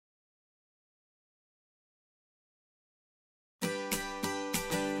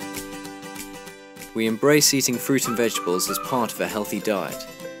we embrace eating fruit and vegetables as part of a healthy diet.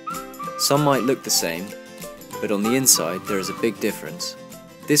 Some might look the same, but on the inside there is a big difference.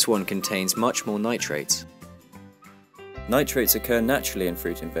 This one contains much more nitrates. Nitrates occur naturally in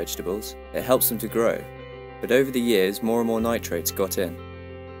fruit and vegetables. It helps them to grow. But over the years, more and more nitrates got in.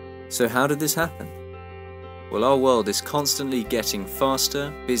 So how did this happen? Well, our world is constantly getting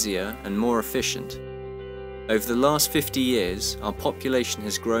faster, busier, and more efficient. Over the last 50 years, our population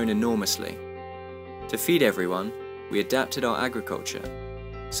has grown enormously. To feed everyone, we adapted our agriculture,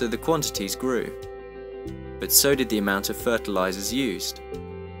 so the quantities grew. But so did the amount of fertilizers used.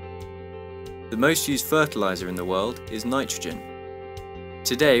 The most used fertilizer in the world is nitrogen.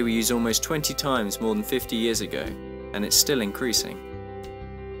 Today we use almost 20 times more than 50 years ago, and it's still increasing.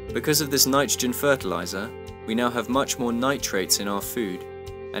 Because of this nitrogen fertilizer, we now have much more nitrates in our food,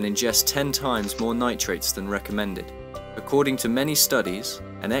 and ingest 10 times more nitrates than recommended. According to many studies,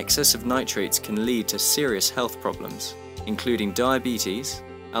 an excess of nitrates can lead to serious health problems, including diabetes,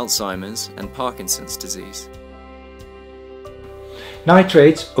 Alzheimer's, and Parkinson's disease.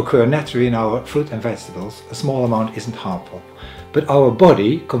 Nitrates occur naturally in our fruit and vegetables. A small amount isn't harmful, but our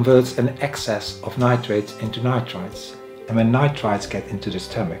body converts an excess of nitrates into nitrites. And when nitrites get into the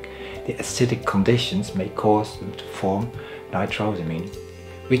stomach, the acidic conditions may cause them to form nitrosamine,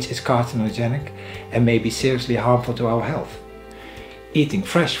 which is carcinogenic and may be seriously harmful to our health. Eating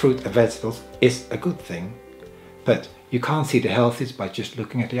fresh fruit and vegetables is a good thing, but you can't see the healthiest by just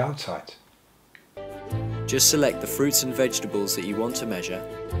looking at the outside. Just select the fruits and vegetables that you want to measure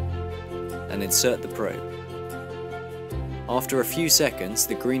and insert the probe. After a few seconds,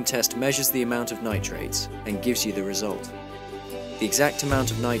 the Greentest measures the amount of nitrates and gives you the result. The exact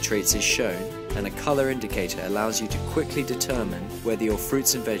amount of nitrates is shown, and a color indicator allows you to quickly determine whether your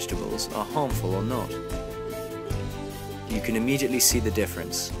fruits and vegetables are harmful or not. You can immediately see the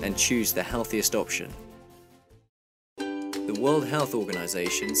difference and choose the healthiest option. The World Health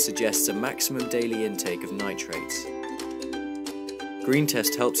Organization suggests a maximum daily intake of nitrates.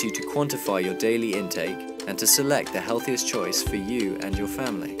 Greentest helps you to quantify your daily intake and to select the healthiest choice for you and your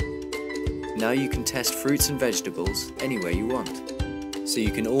family. Now you can test fruits and vegetables anywhere you want, so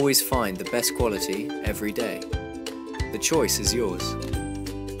you can always find the best quality every day. The choice is yours.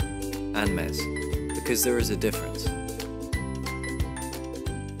 And Mez, because there is a difference.